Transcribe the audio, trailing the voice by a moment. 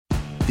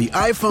The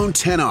iPhone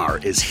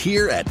XR is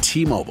here at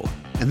T-Mobile,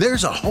 and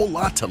there's a whole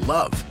lot to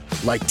love.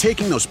 Like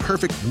taking those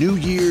perfect New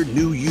Year,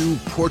 New You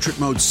portrait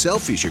mode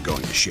selfies you're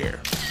going to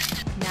share.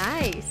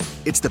 Nice.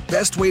 It's the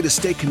best way to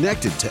stay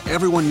connected to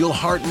everyone you'll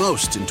heart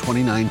most in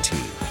 2019.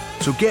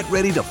 So get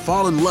ready to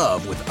fall in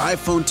love with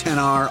iPhone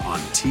XR on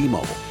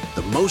T-Mobile,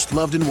 the most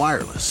loved in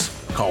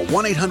wireless. Call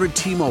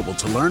 1-800-T-Mobile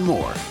to learn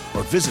more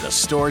or visit a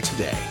store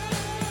today.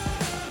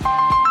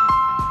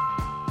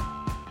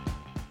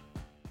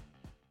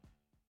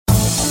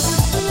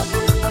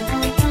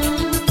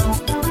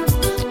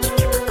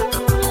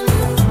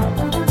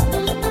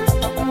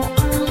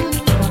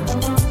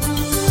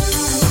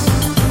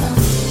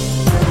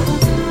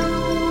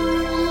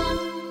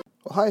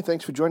 Hi,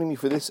 thanks for joining me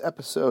for this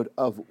episode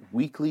of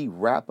Weekly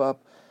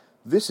Wrap-Up.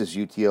 This is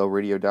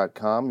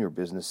UTLRadio.com, your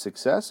business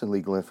success and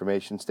legal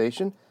information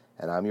station,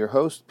 and I'm your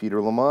host,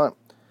 Peter Lamont.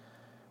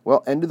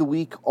 Well, end of the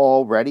week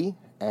already,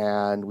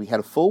 and we had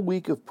a full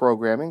week of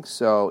programming,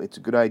 so it's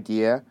a good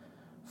idea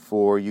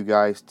for you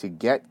guys to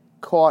get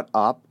caught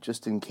up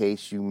just in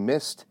case you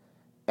missed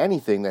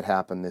anything that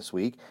happened this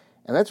week,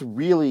 and that's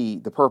really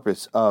the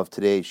purpose of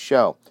today's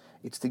show.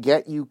 It's to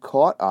get you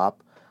caught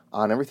up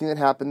on everything that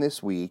happened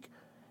this week.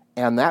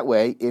 And that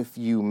way, if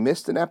you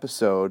missed an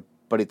episode,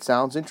 but it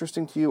sounds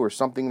interesting to you or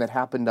something that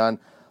happened on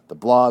the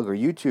blog or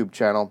YouTube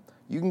channel,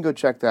 you can go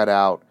check that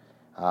out.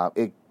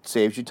 It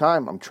saves you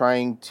time. I'm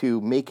trying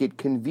to make it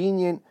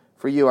convenient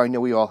for you. I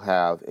know we all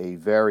have a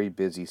very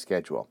busy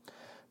schedule.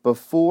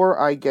 Before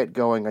I get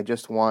going, I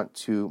just want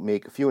to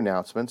make a few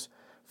announcements.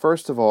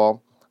 First of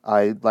all,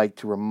 I'd like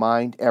to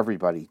remind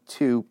everybody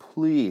to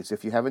please,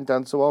 if you haven't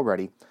done so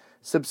already,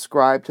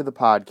 subscribe to the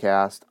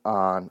podcast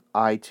on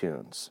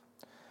iTunes.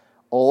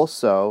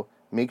 Also,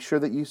 make sure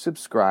that you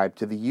subscribe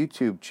to the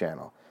YouTube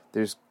channel.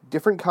 There's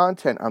different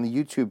content on the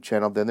YouTube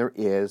channel than there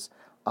is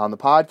on the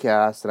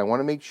podcast, and I want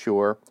to make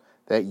sure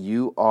that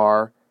you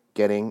are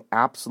getting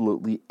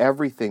absolutely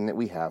everything that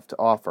we have to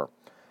offer.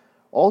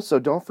 Also,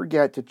 don't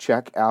forget to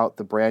check out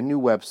the brand new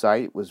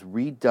website. It was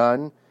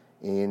redone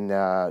in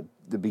the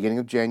beginning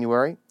of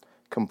January,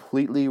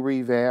 completely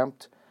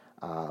revamped,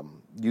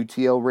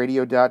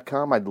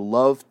 utlradio.com. I'd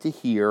love to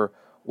hear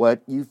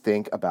what you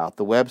think about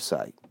the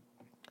website.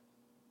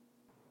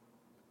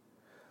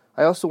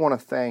 I also want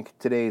to thank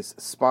today's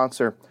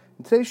sponsor.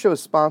 Today's show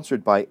is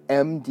sponsored by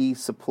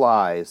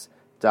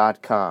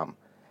MDSupplies.com.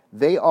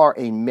 They are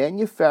a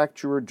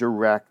manufacturer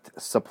direct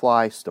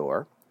supply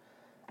store,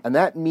 and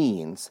that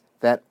means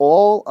that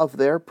all of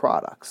their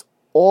products,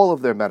 all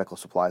of their medical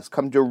supplies,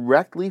 come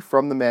directly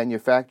from the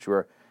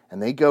manufacturer, and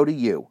they go to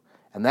you.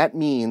 And that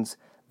means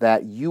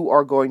that you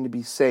are going to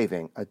be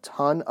saving a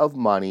ton of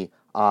money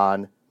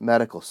on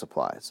medical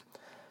supplies.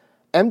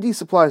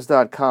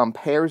 MDSupplies.com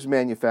pairs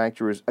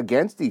manufacturers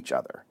against each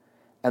other,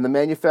 and the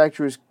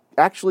manufacturers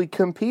actually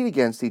compete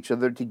against each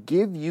other to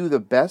give you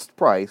the best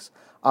price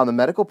on the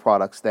medical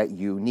products that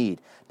you need.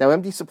 Now,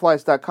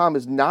 MDSupplies.com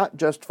is not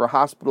just for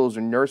hospitals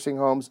or nursing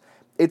homes,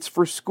 it's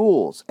for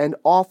schools and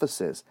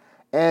offices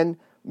and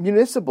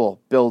municipal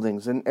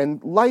buildings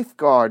and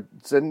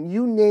lifeguards and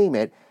you name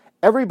it.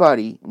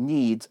 Everybody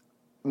needs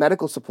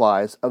medical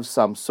supplies of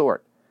some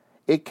sort.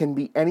 It can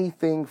be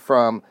anything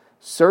from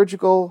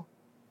surgical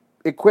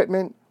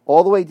equipment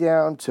all the way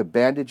down to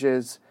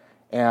bandages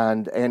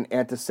and an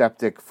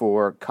antiseptic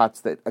for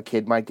cuts that a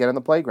kid might get on the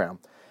playground.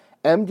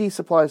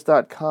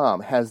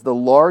 MDSupplies.com has the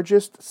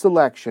largest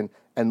selection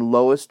and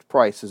lowest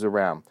prices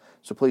around.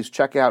 So please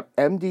check out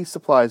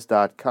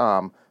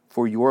MDSupplies.com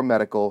for your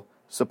medical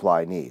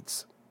supply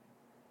needs.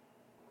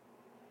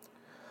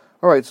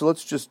 All right, so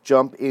let's just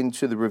jump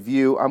into the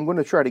review. I'm going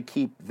to try to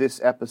keep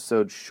this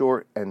episode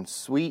short and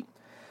sweet.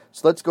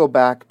 So let's go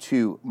back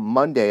to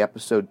Monday,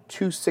 episode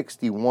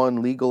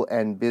 261, Legal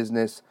and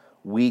Business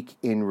Week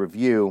in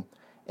Review.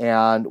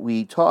 And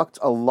we talked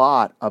a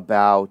lot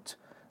about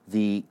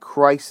the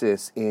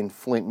crisis in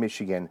Flint,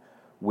 Michigan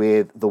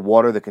with the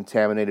water, the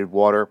contaminated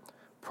water.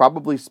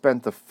 Probably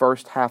spent the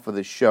first half of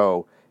the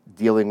show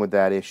dealing with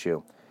that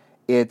issue.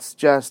 It's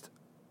just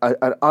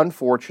an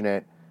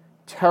unfortunate,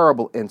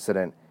 terrible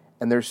incident.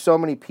 And there's so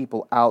many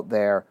people out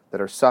there that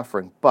are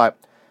suffering. But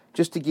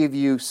just to give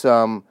you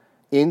some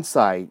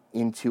insight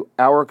into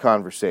our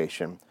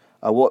conversation,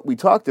 what we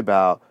talked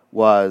about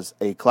was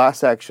a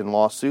class action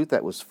lawsuit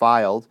that was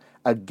filed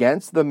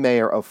against the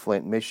mayor of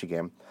Flint,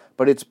 Michigan,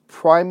 but it's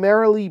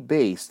primarily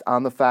based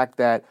on the fact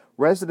that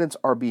residents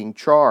are being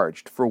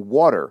charged for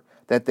water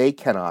that they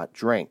cannot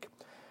drink.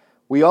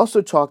 We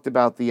also talked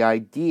about the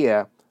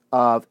idea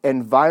of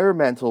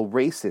environmental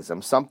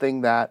racism,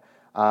 something that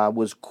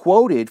was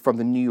quoted from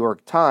the New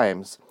York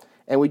Times,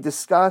 and we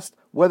discussed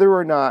whether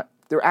or not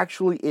there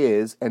actually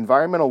is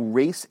environmental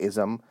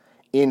racism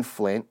in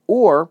Flint,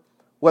 or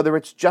whether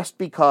it's just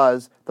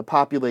because the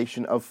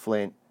population of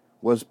Flint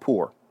was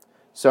poor.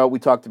 So we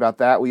talked about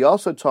that. We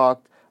also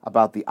talked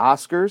about the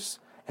Oscars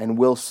and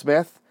Will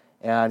Smith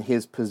and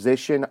his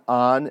position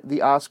on the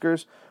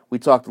Oscars. We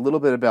talked a little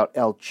bit about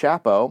El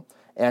Chapo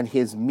and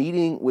his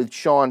meeting with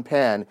Sean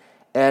Penn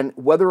and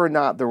whether or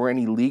not there were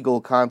any legal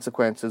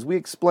consequences. We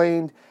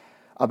explained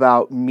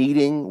about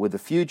meeting with the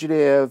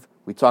fugitive.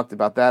 We talked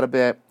about that a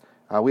bit.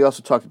 We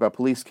also talked about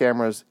police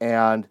cameras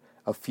and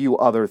a few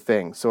other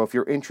things. So if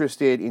you're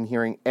interested in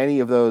hearing any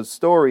of those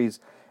stories,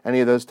 any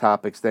of those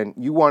topics, then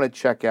you want to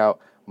check out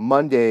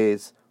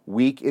Monday's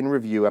Week in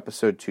Review,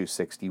 episode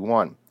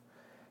 261.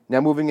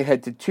 Now moving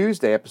ahead to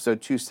Tuesday,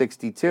 episode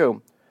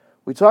 262,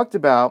 we talked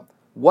about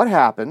what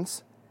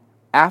happens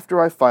after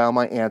I file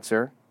my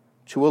answer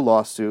to a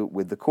lawsuit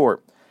with the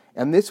court.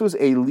 And this was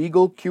a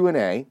legal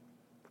Q&A,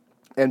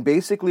 and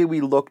basically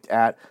we looked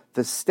at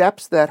the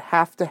steps that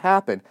have to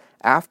happen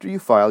after you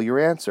file your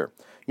answer.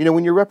 You know,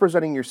 when you're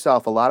representing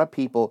yourself, a lot of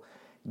people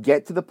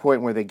get to the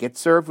point where they get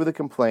served with a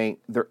complaint,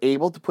 they're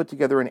able to put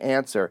together an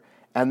answer,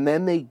 and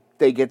then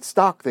they get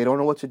stuck. They don't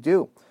know what to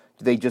do.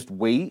 Do they just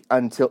wait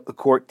until the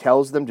court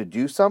tells them to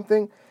do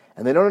something?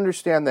 And they don't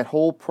understand that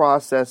whole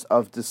process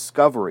of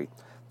discovery,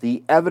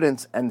 the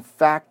evidence and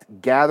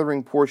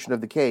fact-gathering portion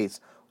of the case,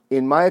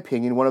 in my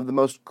opinion, one of the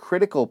most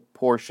critical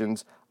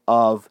portions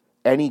of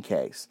any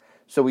case.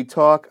 So we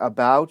talk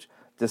about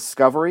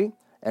discovery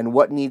and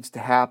what needs to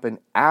happen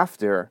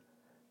after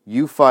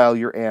you file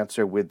your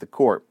answer with the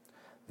court.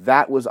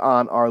 That was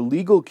on our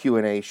legal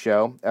Q&A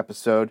show,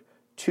 episode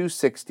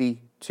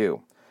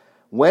 262.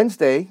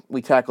 Wednesday,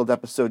 we tackled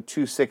episode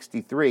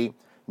 263,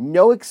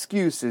 No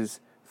Excuses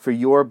for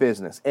Your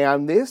Business.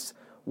 And this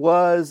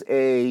was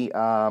a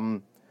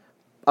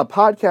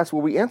podcast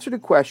where we answered a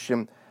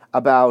question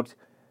about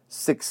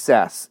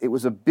success. It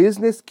was a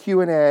business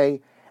Q&A,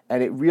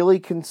 and it really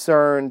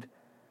concerned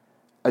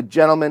a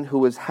gentleman who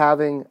was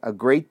having a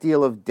great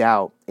deal of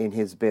doubt in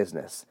his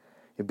business.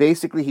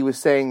 Basically, he was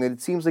saying that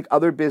it seems like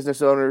other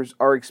business owners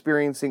are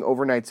experiencing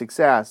overnight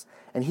success,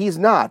 and he's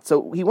not.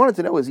 So he wanted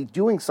to know, is he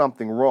doing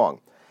something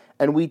wrong?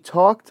 And we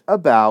talked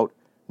about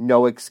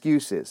no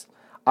excuses.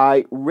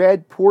 I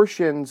read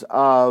portions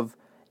of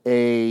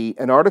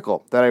an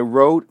article that I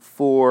wrote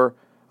for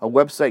a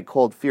website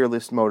called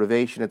Fearless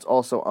Motivation. It's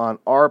also on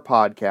our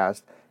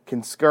podcast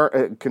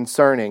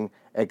concerning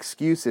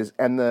excuses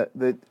and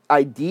the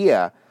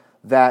idea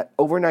that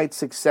overnight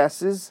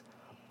successes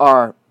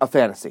are a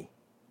fantasy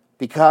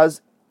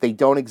because they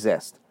don't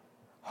exist.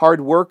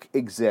 Hard work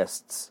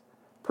exists.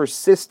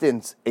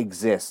 Persistence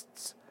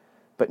exists,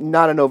 but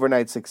not an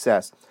overnight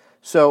success.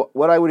 So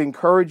what I would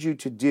encourage you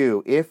to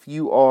do if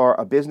you are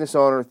a business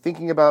owner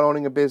thinking about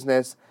owning a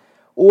business,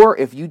 or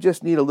if you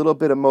just need a little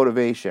bit of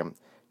motivation,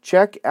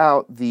 check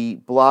out the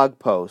blog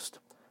post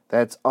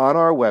that's on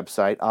our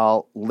website.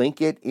 I'll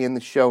link it in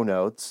the show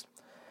notes.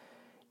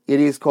 It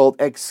is called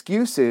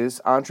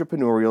Excuses,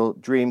 Entrepreneurial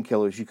Dream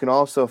Killers. You can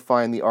also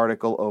find the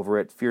article over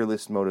at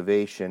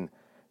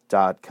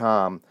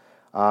fearlessmotivation.com.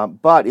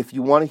 But if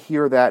you want to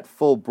hear that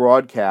full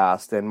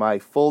broadcast and my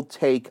full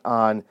take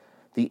on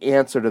the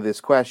answer to this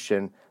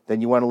question,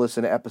 then you want to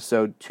listen to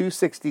episode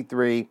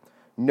 263,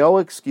 No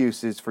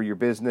Excuses for Your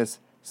Business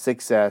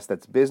Success.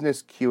 That's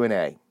Business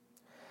Q&A.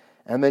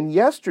 And then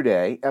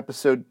yesterday,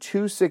 episode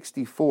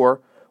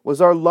 264, was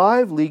our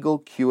live legal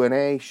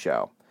Q&A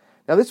show.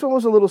 Now, this one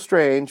was a little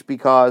strange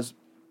because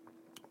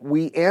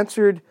we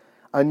answered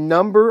a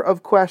number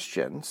of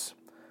questions,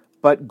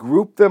 but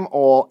grouped them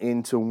all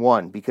into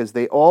one because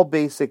they all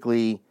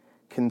basically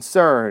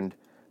concerned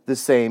the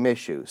same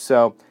issue.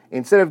 So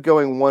instead of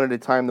going one at a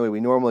time the way we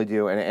normally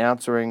do and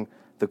answering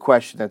the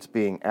question that's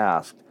being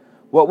asked,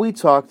 what we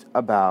talked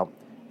about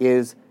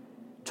is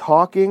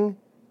talking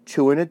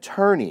to an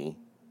attorney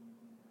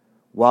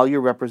while you're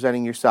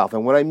representing yourself.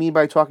 And what I mean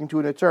by talking to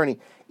an attorney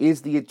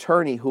is the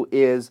attorney who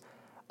is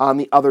on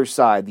the other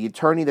side, the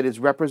attorney that is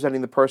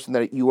representing the person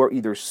that you are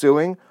either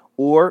suing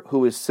or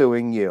who is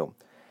suing you.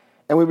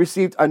 And we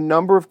received a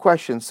number of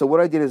questions. So what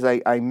I did is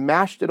I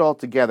mashed it all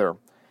together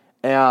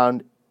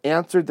and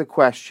answered the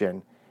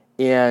question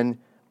in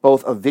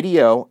both a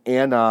video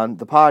and on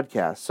the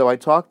podcast. So I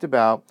talked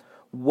about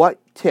what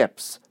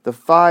tips, the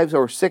 5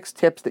 or 6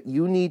 tips that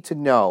you need to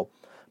know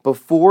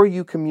before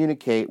you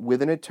communicate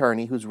with an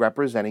attorney who's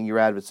representing your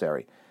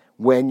adversary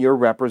when you're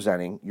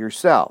representing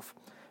yourself.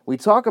 We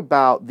talk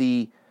about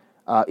the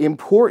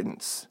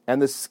importance and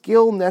the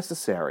skill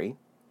necessary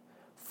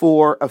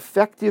for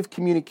effective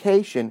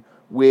communication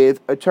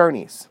with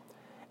attorneys.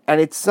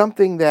 And it's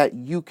something that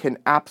you can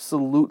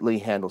absolutely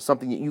handle,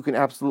 something that you can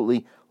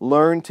absolutely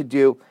learn to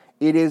do.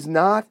 It is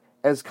not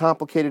as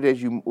complicated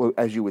as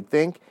you would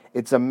think.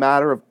 It's a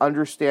matter of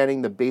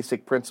understanding the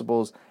basic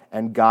principles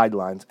and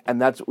guidelines.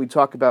 And that's what we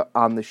talk about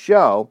on the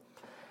show.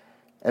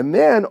 And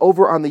then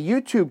over on the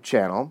YouTube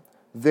channel,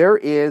 there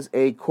is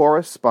a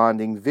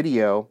corresponding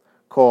video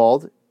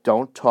called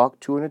Don't Talk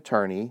to an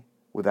Attorney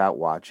Without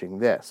Watching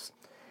This.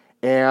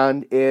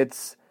 And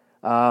it's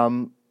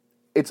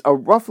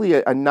roughly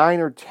a 9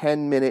 or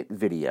 10 minute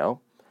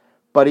video,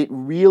 but it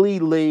really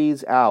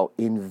lays out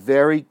in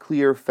very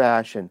clear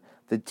fashion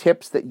the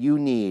tips that you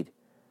need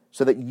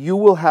so that you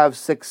will have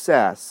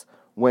success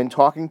when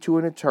talking to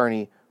an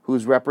attorney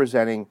who's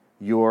representing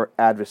your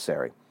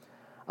adversary.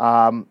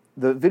 The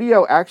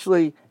video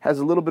actually has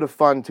a little bit of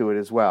fun to it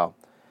as well.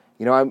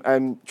 You know,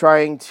 I'm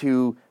trying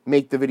to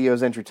make the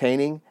videos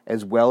entertaining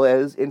as well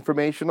as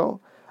informational.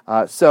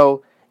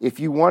 So if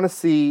you want to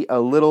see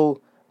a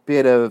little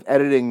bit of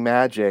editing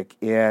magic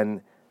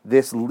in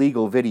this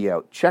legal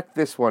video, check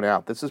this one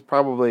out. This is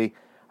probably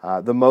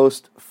the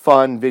most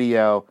fun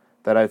video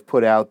that I've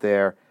put out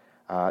there.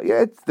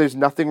 There's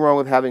nothing wrong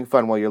with having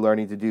fun while you're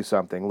learning to do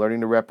something,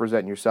 learning to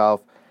represent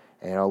yourself,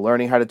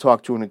 learning how to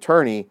talk to an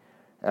attorney.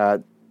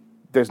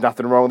 There's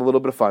nothing wrong with a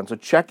little bit of fun. So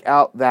check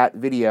out that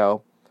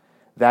video.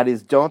 That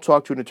is Don't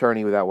Talk to an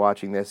Attorney Without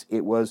Watching This.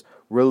 It was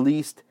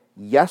released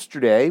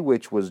yesterday,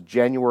 which was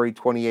January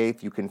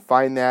 28th. You can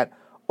find that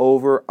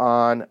over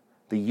on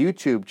the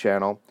YouTube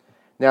channel.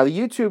 Now, the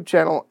YouTube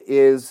channel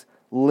is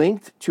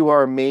linked to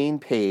our main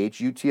page,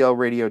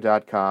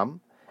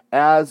 utlradio.com,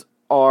 as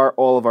are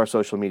all of our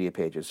social media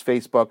pages,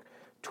 Facebook,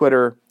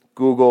 Twitter,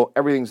 Google,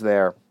 everything's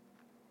there.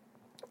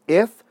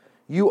 If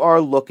you are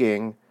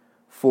looking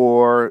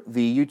for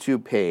the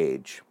YouTube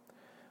page,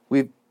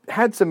 we've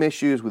had some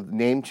issues with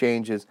name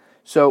changes,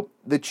 so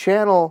the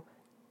channel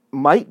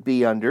might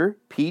be under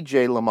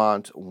PJ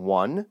Lamont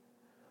 1,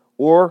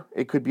 or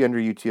it could be under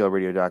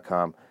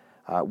utlradio.com.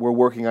 We're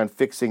working on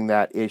fixing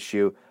that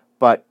issue,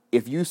 but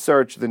if you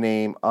search the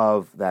name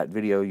of that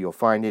video, you'll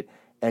find it.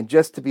 And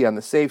just to be on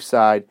the safe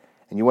side,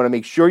 and you want to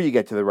make sure you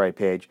get to the right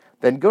page,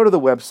 then go to the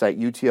website,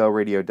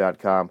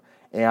 utlradio.com,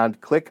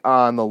 and click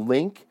on the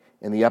link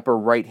in the upper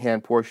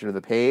right-hand portion of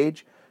the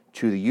page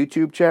to the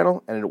YouTube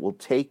channel, and it will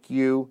take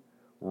you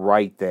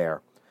right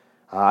there.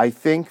 I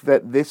think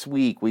that this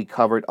week we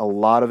covered a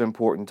lot of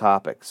important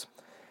topics,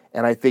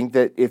 and I think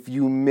that if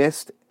you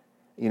missed,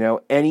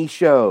 any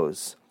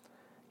shows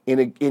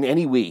in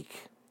any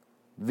week,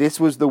 this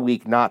was the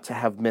week not to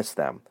have missed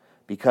them,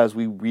 because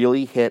we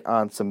really hit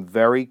on some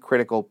very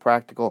critical,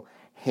 practical,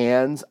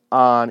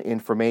 hands-on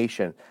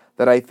information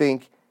that I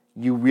think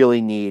you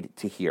really need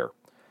to hear.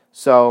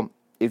 So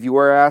if you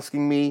were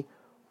asking me,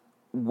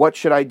 what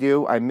should I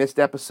do? I missed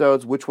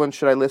episodes. Which ones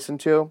should I listen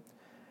to?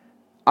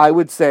 I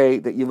would say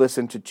that you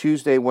listen to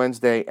Tuesday,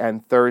 Wednesday,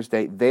 and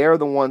Thursday. They are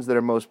the ones that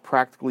are most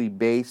practically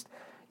based.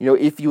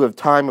 If you have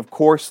time, of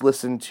course,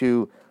 listen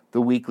to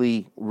the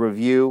weekly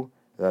review,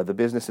 the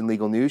Business and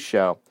Legal News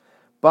Show.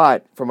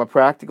 But from a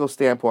practical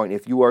standpoint,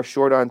 if you are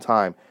short on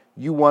time,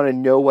 you want to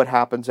know what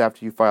happens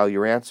after you file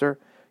your answer,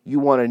 you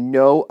want to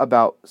know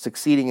about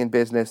succeeding in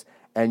business,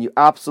 and you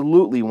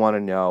absolutely want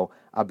to know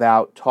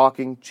about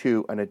talking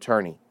to an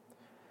attorney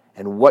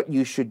and what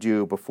you should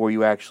do before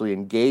you actually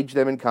engage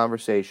them in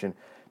conversation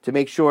to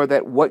make sure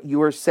that what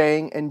you are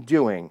saying and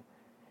doing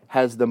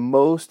has the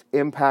most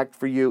impact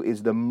for you,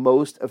 is the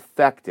most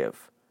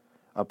effective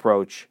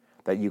approach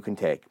that you can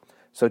take.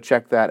 So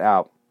check that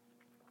out.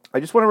 I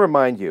just want to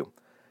remind you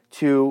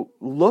to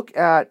look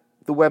at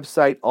the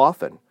website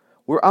often.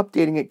 We're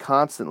updating it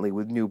constantly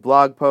with new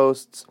blog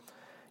posts.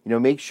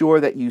 Make sure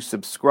that you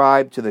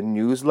subscribe to the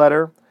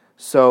newsletter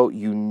so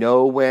you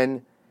know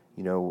when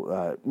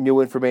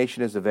new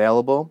information is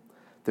available.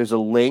 There's a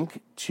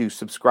link to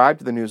subscribe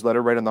to the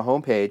newsletter right on the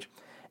homepage.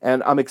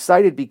 And I'm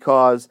excited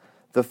because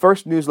the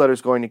first newsletter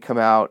is going to come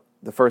out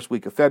the first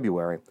week of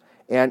February,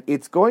 and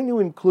it's going to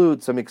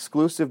include some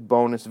exclusive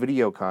bonus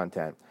video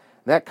content.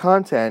 That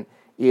content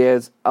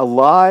is a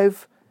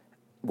live,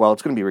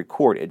 it's going to be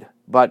recorded,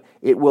 but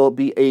it will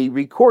be a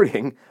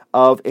recording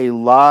of a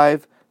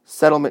live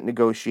settlement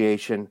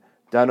negotiation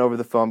done over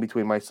the phone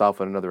between myself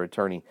and another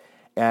attorney.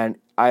 And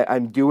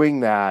I'm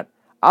doing that.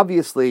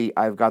 Obviously,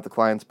 I've got the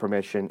client's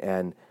permission,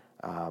 and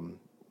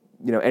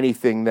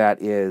anything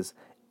that is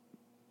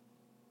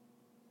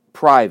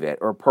private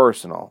or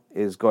personal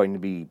is going to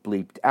be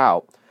bleeped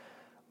out.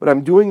 But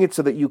I'm doing it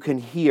so that you can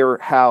hear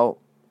how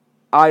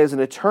I, as an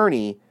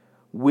attorney,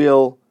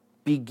 will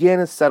begin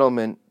a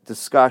settlement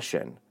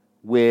discussion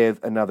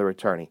with another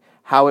attorney.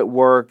 How it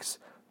works,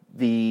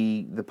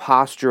 the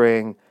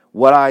posturing,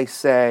 what I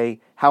say,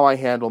 how I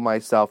handle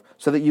myself,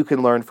 so that you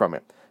can learn from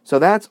it. So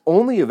that's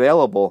only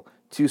available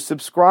to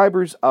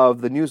subscribers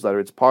of the newsletter.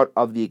 It's part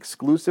of the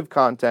exclusive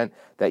content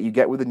that you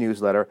get with the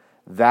newsletter.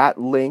 That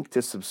link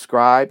to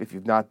subscribe, if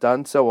you've not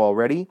done so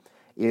already,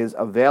 is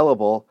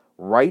available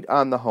right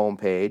on the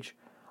homepage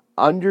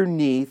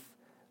underneath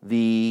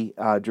the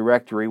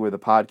directory where the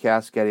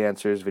podcast, Get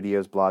Answers,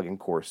 videos, blog, and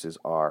courses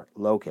are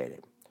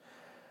located.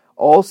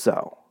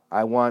 Also,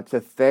 I want to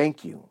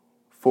thank you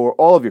for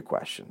all of your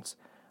questions.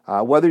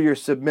 Whether you're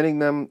submitting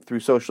them through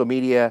social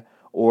media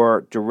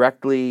or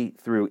directly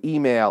through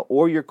email,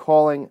 or you're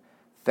calling,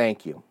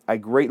 thank you. I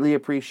greatly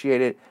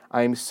appreciate it.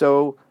 I am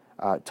so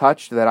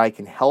touched that I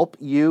can help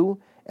you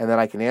and that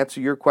I can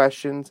answer your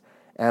questions,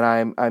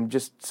 and I'm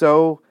just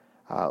so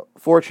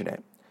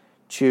fortunate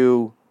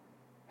to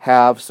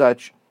have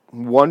such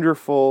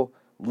wonderful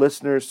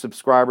listeners,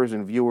 subscribers,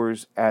 and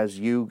viewers as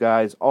you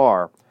guys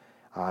are.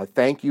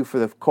 Thank you for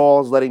the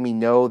calls, letting me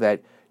know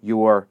that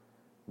you're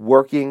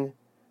working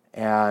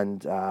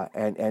and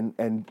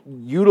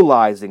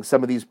utilizing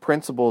some of these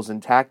principles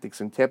and tactics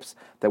and tips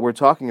that we're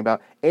talking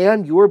about,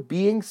 and you're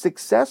being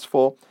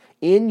successful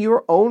in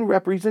your own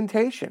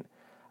representation.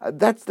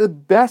 That's the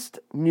best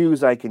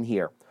news I can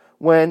hear.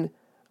 When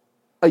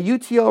a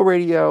UTL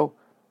Radio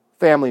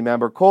family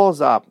member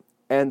calls up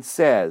and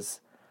says,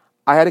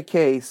 I had a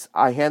case,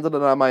 I handled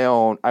it on my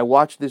own, I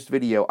watched this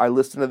video, I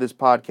listened to this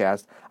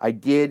podcast, I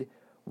did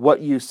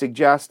what you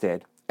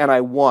suggested, and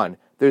I won.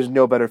 There's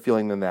no better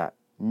feeling than that.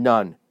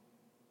 None.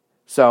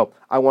 So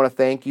I want to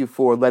thank you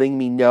for letting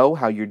me know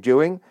how you're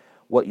doing,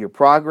 what your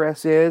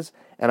progress is,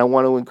 and I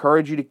want to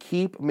encourage you to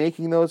keep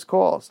making those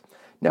calls.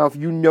 Now, if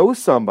you know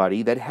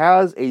somebody that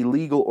has a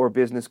legal or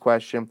business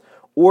question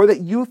or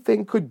that you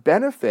think could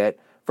benefit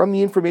from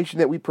the information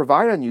that we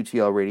provide on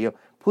UTL Radio,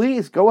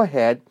 please go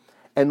ahead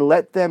and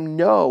let them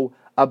know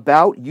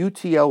about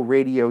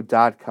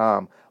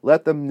utlradio.com.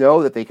 Let them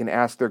know that they can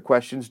ask their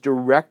questions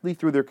directly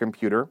through their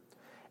computer,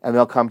 and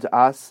they'll come to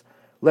us.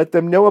 Let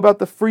them know about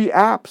the free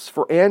apps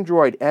for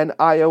Android and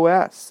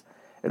iOS.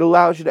 It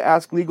allows you to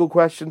ask legal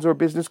questions or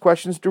business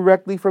questions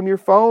directly from your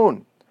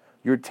phone,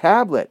 your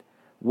tablet,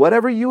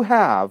 whatever you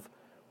have.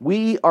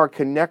 We are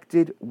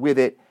connected with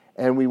it,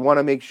 and we want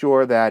to make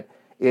sure that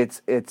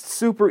it's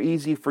super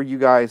easy for you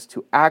guys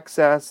to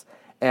access.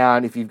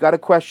 And if you've got a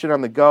question on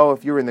the go,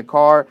 if you're in the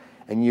car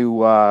and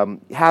you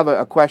have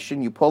a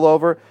question, you pull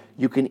over,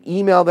 you can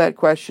email that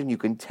question, you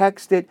can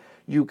text it,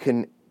 you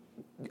can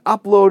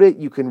upload it,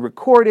 you can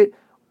record it,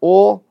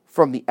 all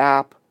from the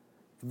app.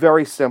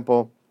 Very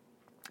simple.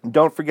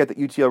 Don't forget that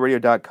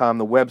utlradio.com,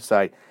 the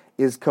website,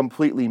 is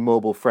completely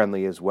mobile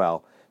friendly as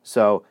well.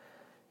 So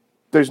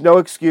there's no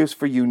excuse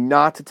for you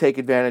not to take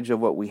advantage of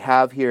what we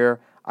have here.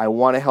 I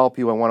want to help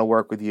you. I want to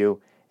work with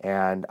you.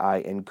 And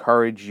I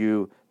encourage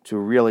you to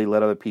really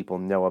let other people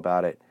know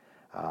about it.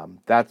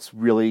 That's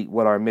really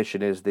what our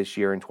mission is this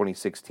year in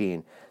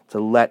 2016, to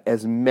let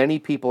as many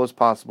people as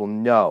possible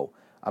know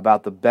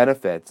about the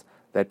benefits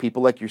that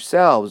people like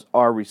yourselves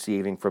are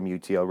receiving from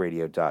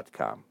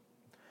utlradio.com.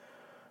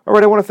 All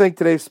right, I want to thank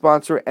today's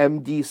sponsor,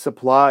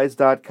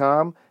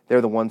 mdsupplies.com.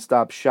 They're the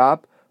one-stop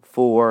shop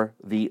for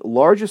the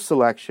largest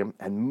selection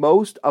and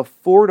most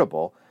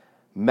affordable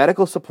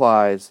medical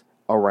supplies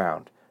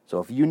around. So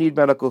if you need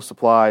medical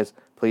supplies,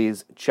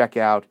 please check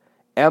out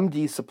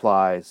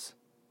mdsupplies.com.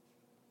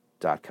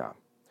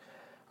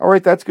 All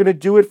right, that's going to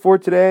do it for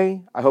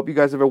today. I hope you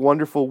guys have a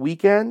wonderful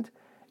weekend.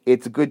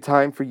 It's a good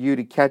time for you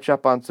to catch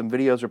up on some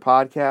videos or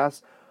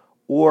podcasts,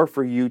 or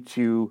for you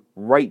to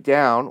write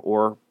down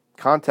or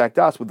contact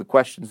us with the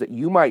questions that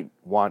you might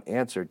want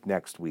answered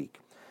next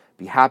week.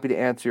 Be happy to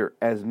answer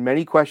as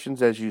many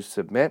questions as you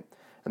submit,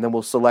 and then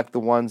we'll select the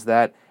ones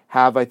that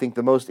have, I think,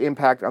 the most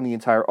impact on the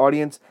entire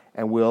audience,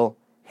 and we'll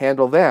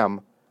handle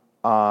them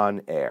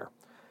on air.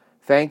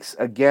 Thanks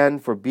again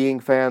for being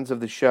fans of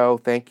the show.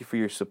 Thank you for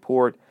your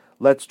support.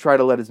 Let's try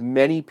to let as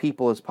many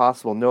people as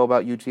possible know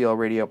about UTL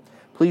Radio.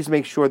 Please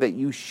make sure that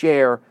you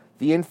share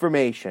the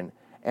information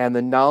and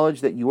the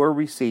knowledge that you are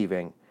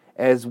receiving,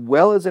 as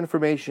well as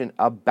information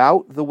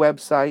about the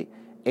website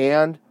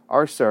and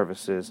our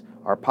services,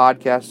 our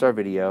podcasts, our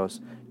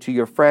videos, to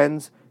your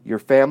friends, your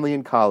family,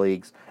 and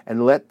colleagues,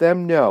 and let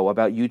them know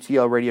about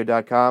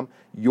utlradio.com,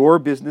 your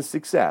business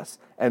success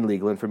and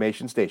legal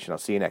information station. I'll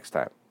see you next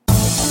time.